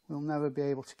 we'll never be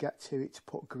able to get to it to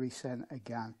put grease in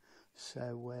again.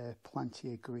 So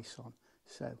plenty of grease on.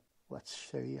 So let's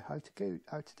show you how to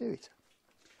do it.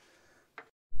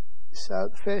 So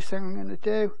the first thing I'm going to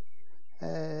do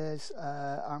is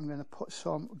I'm going to put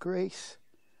some grease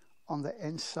on the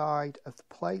inside of the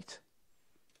plate.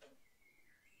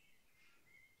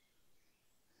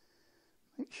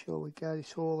 Make sure we get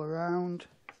it all around.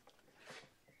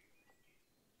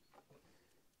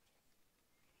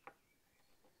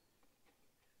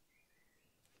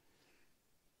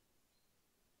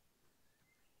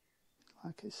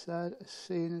 Like I said, as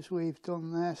soon as we've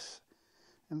done this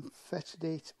and fitted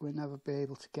it, we'll never be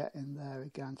able to get in there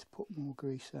again to put more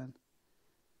grease in.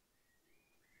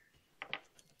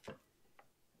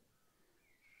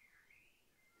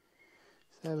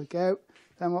 So there we go.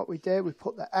 Then what we do, we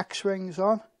put the X-rings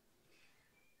on.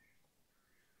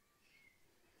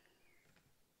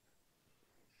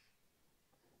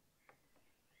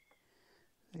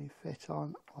 They fit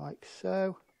on like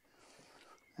so.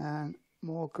 And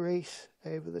more grease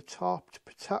over the top to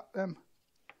protect them.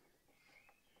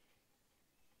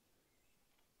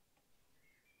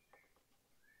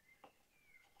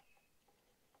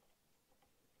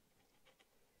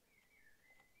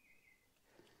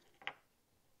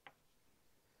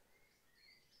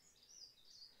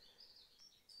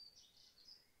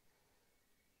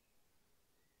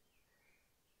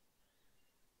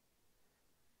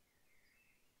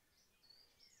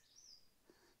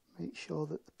 Make sure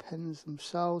that the pins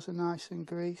themselves are nice and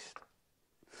greased.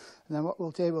 And then what we'll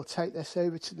do, we'll take this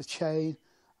over to the chain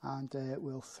and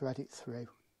we'll thread it through.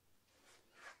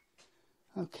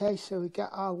 Okay, so we get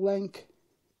our link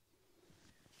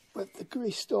with the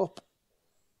greased up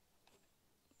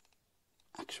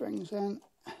X-rings in,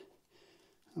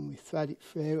 and we thread it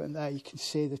through, and there you can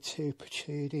see the two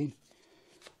protruding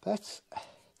bits.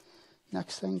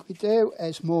 Next thing we do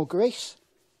is more grease.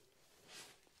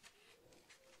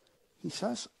 He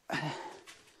says.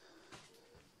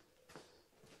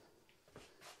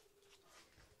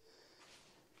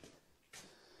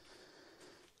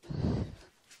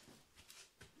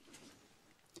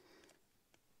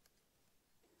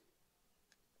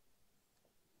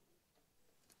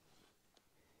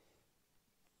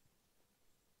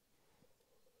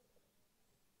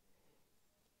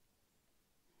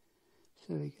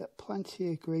 So we get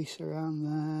plenty of grease around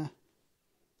there.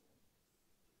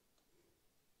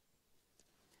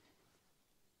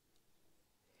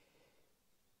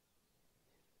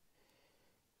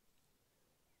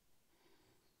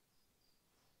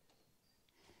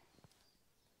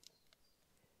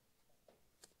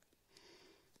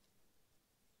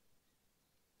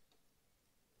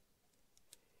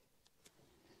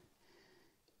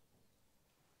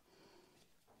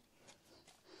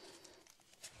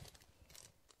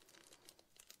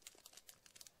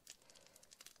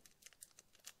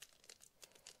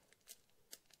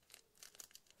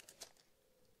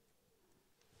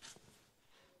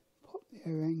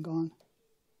 Ring on.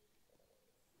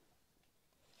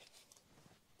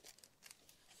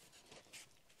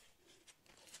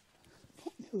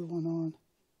 Put the other one on.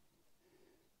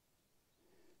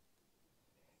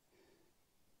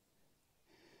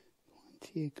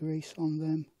 Plenty of grease on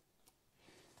them.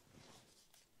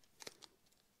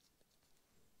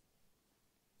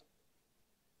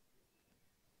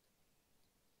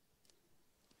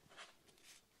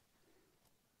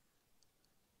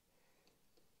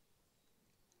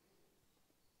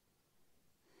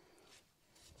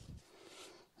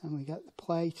 And we get the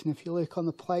plate, and if you look on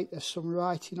the plate there's some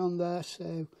writing on there, so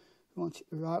we want it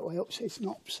the right way up so it's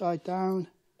not upside down,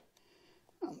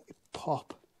 and we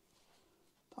pop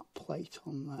that plate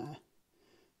on there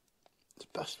as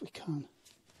best we can.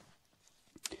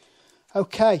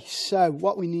 Okay, so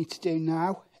what we need to do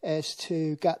now is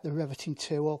to get the riveting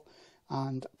tool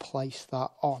and place that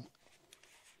on.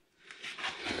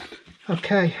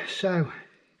 Okay, so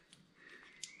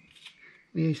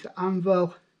we use the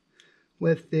anvil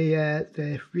with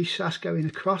the recess going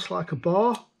across like a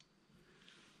bar,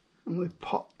 and we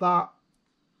pop that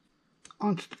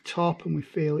onto the top and we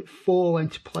feel it fall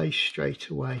into place straight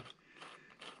away.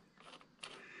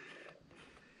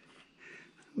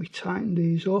 We tighten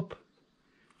these up,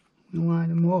 we line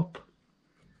them up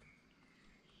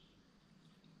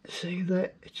so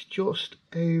that it's just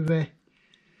over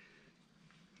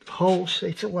the hole so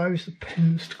it allows the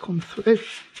pins to come through.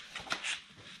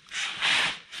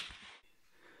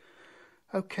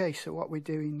 Okay, so what we're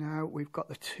doing now, we've got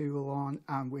the tool on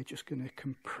and we're just going to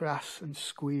compress and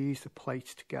squeeze the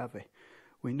plates together.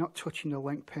 We're not touching the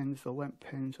link pins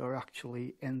are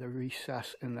actually in the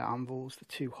recess in the anvils, the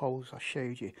two holes I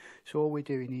showed you. So all we're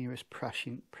doing here is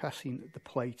pressing the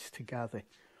plates together.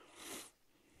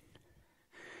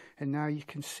 And now you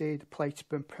can see the plates have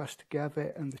been pressed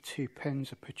together and the two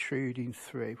pins are protruding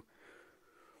through.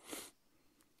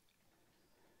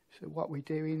 So what we're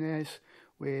doing is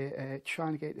we're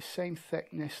trying to get the same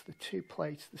thickness, the two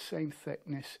plates the same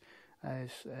thickness as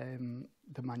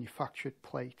the manufactured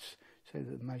plates, so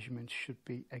that the measurements should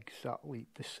be exactly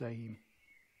the same.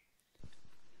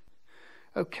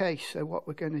 Okay, so what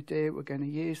we're going to do, we're going to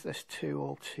use this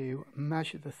tool to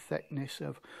measure the thickness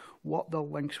of what the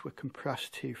links were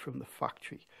compressed to from the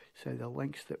factory. So the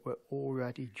links that were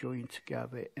already joined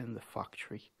together in the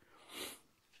factory.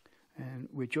 And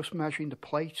we're just measuring the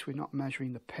plates, we're not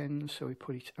measuring the pins, so we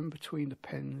put it in between the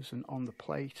pins and on the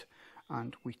plate,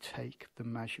 and we take the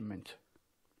measurement.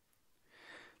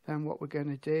 Then what we're going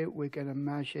to do, we're going to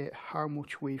measure how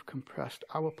much we've compressed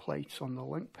our plates on the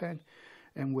link pin,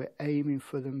 and we're aiming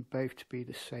for them both to be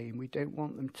the same. We don't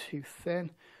want them too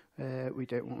thin, we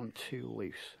don't want them too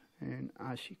loose. And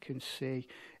as you can see,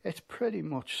 it's pretty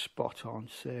much spot on,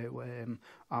 so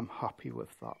I'm happy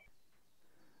with that.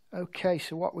 Okay,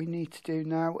 so what we need to do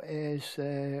now is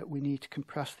we need to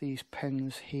compress these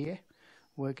pins here.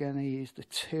 We're going to use the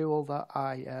tool that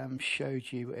I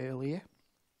showed you earlier.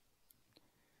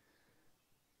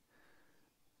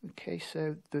 Okay,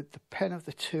 so the pin of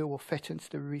the tool will fit into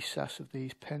the recess of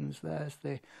these pins. There's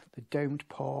the domed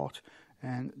part,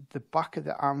 and the back of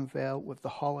the anvil with the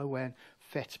hollow end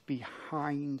fits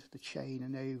behind the chain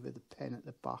and over the pin at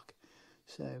the back.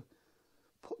 So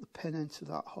put the pin into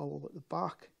that hole at the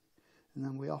back, and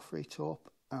then we offer it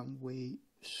up and we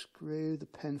screw the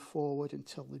pin forward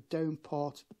until the dome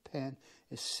part of the pin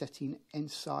is sitting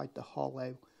inside the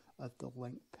hollow of the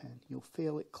link pin. You'll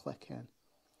feel it click in.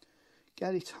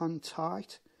 Get it hand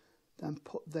tight, then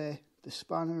put the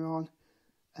spanner on,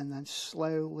 and then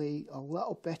slowly, a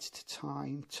little bit at a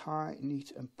time, tighten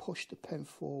it and push the pin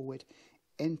forward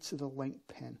into the link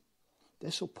pin.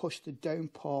 This will push the dome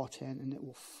part in and it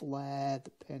will flare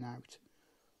the pin out.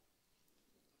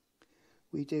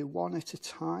 We do one at a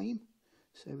time,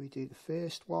 so we do the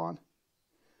first one,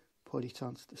 put it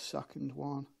onto the second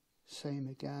one, same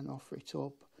again, offer it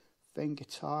up, finger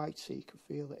tight so you can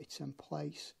feel that it's in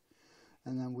place.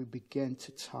 And then we begin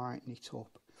to tighten it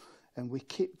up, and we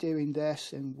keep doing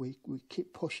this, and we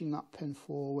keep pushing that pin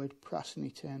forward, pressing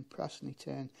it in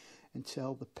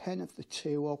until the pin of the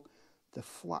tool, the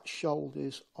flat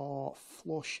shoulders are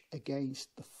flush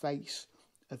against the face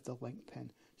of the link pin.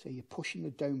 So you're pushing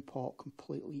the dome part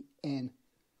completely in.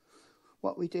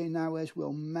 What we do now is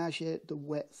we'll measure the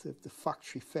width of the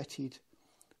factory fitted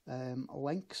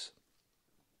links.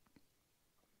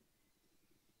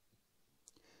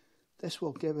 This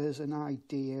will give us an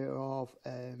idea of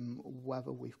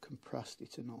whether we've compressed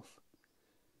it enough.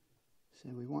 So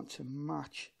we want to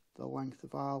match the length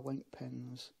of our link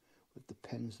pins with the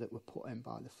pins that were put in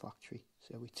by the factory.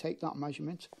 So we take that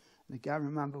measurement, and again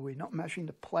remember, we're not measuring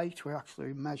the plate, we're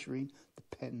actually measuring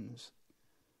the pins.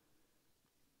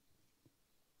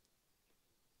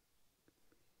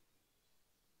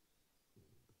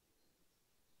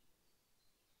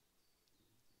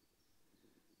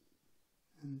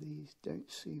 And these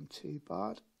don't seem too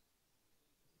bad.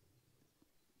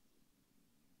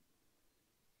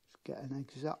 Just get an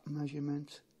exact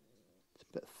measurement. It's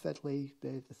a bit fiddly,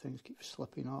 the things keep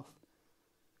slipping off.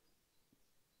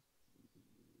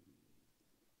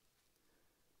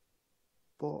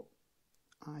 But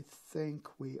I think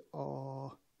we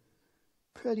are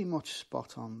pretty much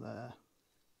spot on there.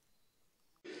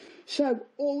 So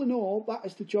all in all, that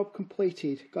is the job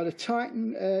completed. Got to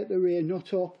tighten the rear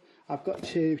nut up. I've got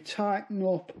to tighten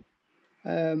up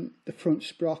the front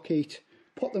sprocket,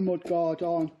 put the mudguard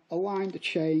on, align the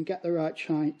chain, get the right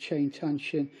chain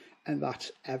tension, and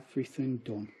that's everything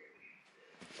done.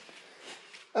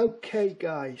 Okay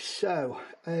guys, so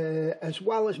as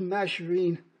well as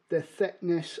measuring the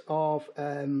thickness of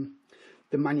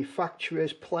the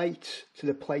manufacturer's plates to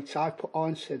the plates I put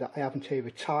on, so that I haven't over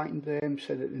tightened them,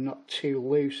 so that they're not too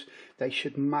loose, they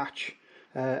should match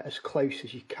as close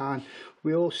as you can.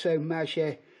 We also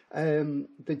measure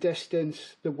the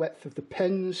distance, the width of the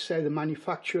pins, so the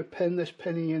manufacturer pin, this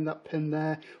pinning in, that pin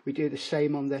there, we do the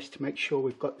same on this to make sure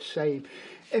we've got the same.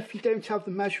 If you don't have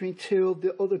the measuring tool,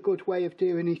 the other good way of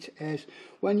doing it is,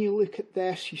 when you look at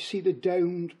this, you see the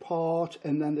domed part,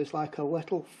 and then there's like a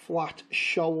little flat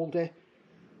shoulder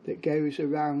that goes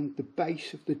around the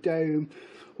base of the dome.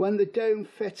 When the dome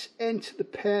fits into the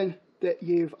pin that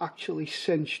you've actually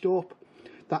cinched up,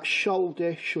 that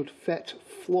shoulder should fit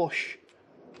flush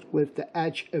with the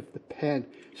edge of the pin,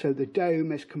 so the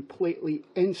dome is completely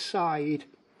inside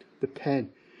the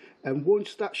pin. And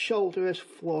once that shoulder is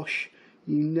flush,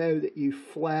 you know that you've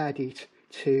flared it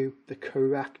to the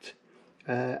correct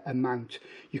amount.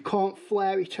 You can't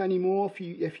flare it anymore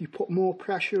if you put more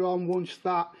pressure on. Once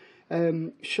that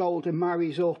shoulder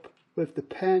marries up with the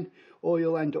pin, all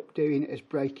you'll end up doing is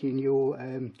breaking your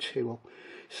tool.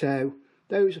 So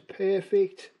those are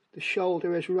perfect. The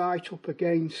shoulder is right up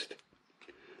against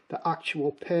the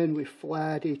actual pin. We've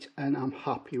flared it and I'm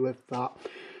happy with that.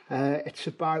 It's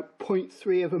about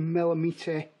 0.3 of a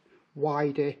millimetre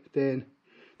wider than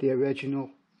the original,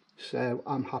 so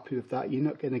I'm happy with that. You're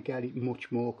not going to get it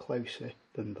much more closer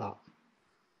than that.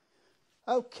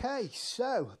 Okay,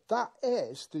 so that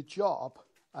is the job.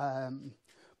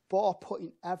 Bar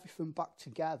putting everything back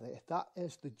together, that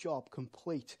is the job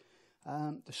complete.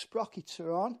 The sprockets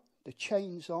are on, the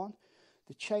chain's on,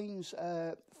 the chain's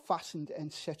fastened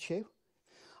in situ.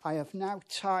 I have now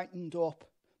tightened up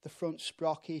the front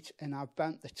sprocket and I've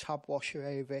bent the tab washer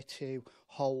over to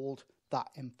hold that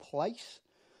in place.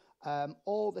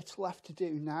 All that's left to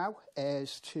do now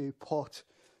is to put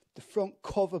the front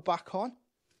cover back on,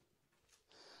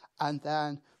 and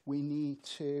then we need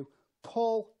to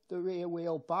pull the rear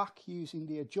wheel back using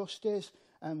the adjusters,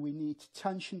 and we need to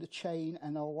tension the chain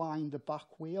and align the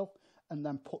back wheel and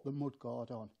then put the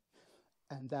mudguard on,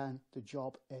 and then the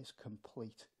job is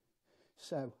complete.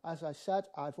 So as I said,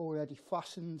 I've already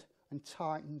fastened and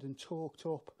tightened and torqued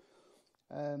up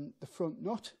the front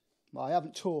nut. Well, I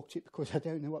haven't torqued it because I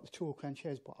don't know what the torque wrench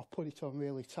is, but I've put it on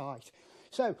really tight.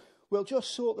 So we'll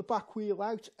just sort the back wheel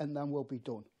out and then we'll be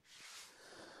done.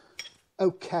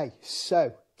 Okay,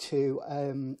 so to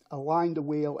align the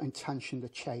wheel and tension the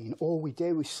chain, all we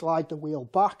do is slide the wheel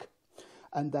back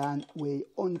and then we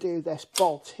undo this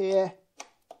bolt here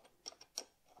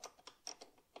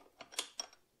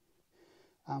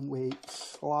and we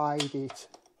slide it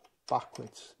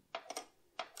backwards.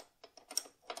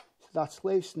 So that's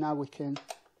loose. Now we can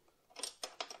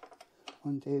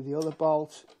undo the other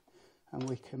bolt and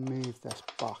we can move this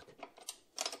back.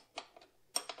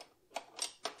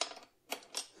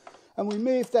 And we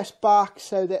move this back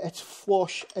so that it's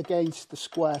flush against the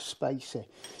square spacer.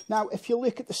 Now if you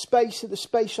look at the spacer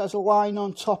has a line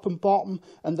on top and bottom,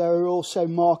 and there are also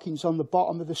markings on the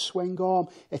bottom of the swing arm.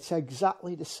 It's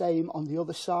exactly the same on the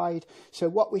other side. So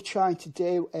what we're trying to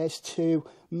do is to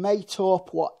mate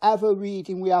up whatever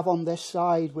reading we have on this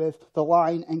side with the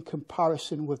line in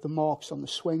comparison with the marks on the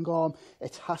swing arm.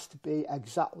 It has to be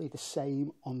exactly the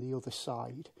same on the other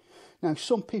side. Now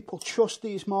some people trust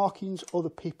these markings, other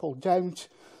people don't.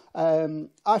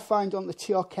 I find on the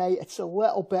TRK it's a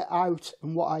little bit out,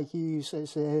 and what I use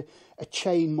is a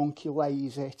chain monkey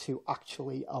laser to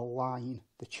actually align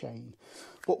the chain.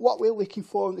 But what we're looking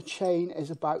for on the chain is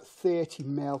about 30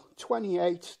 mil,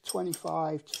 28,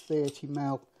 25 to 30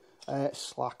 mil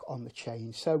slack on the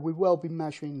chain. So we will be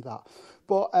measuring that.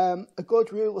 But a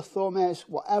good rule of thumb is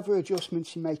whatever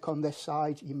adjustments you make on this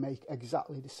side, you make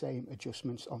exactly the same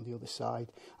adjustments on the other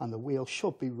side, and the wheel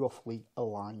should be roughly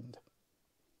aligned.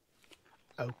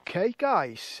 Okay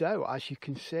guys, so as you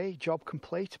can see, job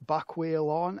complete, back wheel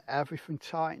on, everything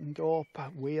tightened up,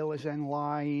 wheel is in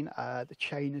line, the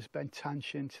chain has been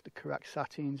tensioned to the correct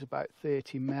settings, about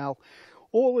 30 mil.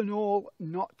 All in all,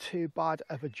 not too bad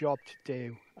of a job to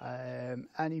do.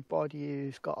 Anybody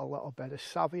who's got a little bit of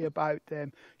savvy about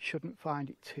them shouldn't find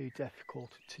it too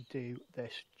difficult to do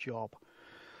this job.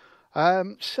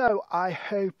 So I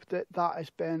hope that has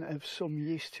been of some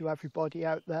use to everybody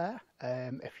out there.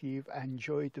 If you've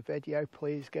enjoyed the video,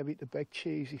 please give it the big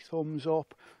cheesy thumbs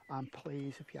up, and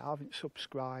please, if you haven't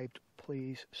subscribed,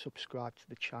 please subscribe to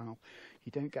the channel.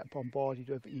 You don't get bombarded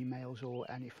with emails or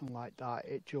anything like that.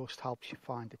 It just helps you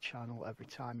find the channel every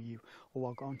time you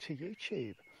log on to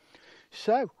YouTube.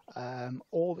 So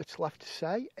all that's left to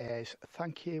say is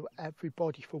thank you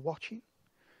everybody for watching.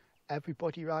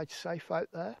 Everybody ride safe out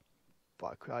there.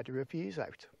 Bike Rider Reviews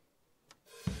out.